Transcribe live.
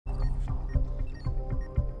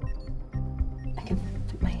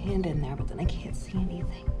hand in there, but then I can't see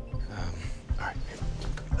anything. All right.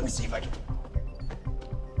 Let me see if I can.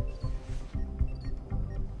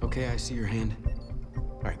 Okay, I see your hand.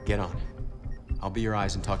 All right, get on. I'll be your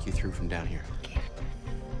eyes and talk you through from down here. Okay.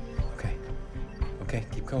 Okay. Okay,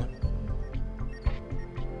 keep going.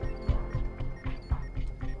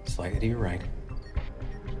 Slightly to your right.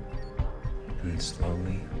 And then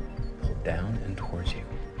slowly pull down and towards you.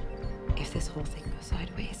 If this whole thing goes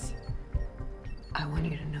sideways, I want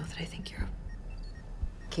you to know that I think you're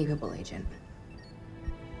a capable agent.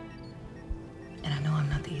 And I know I'm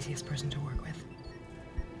not the easiest person to work with.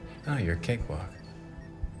 Oh, you're a cakewalk.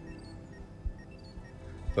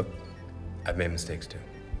 Look, I've made mistakes too.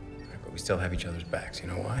 All right, but we still have each other's backs. You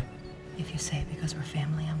know why? If you say because we're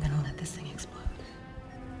family, I'm gonna let this thing explode.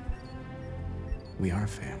 We are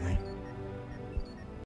family.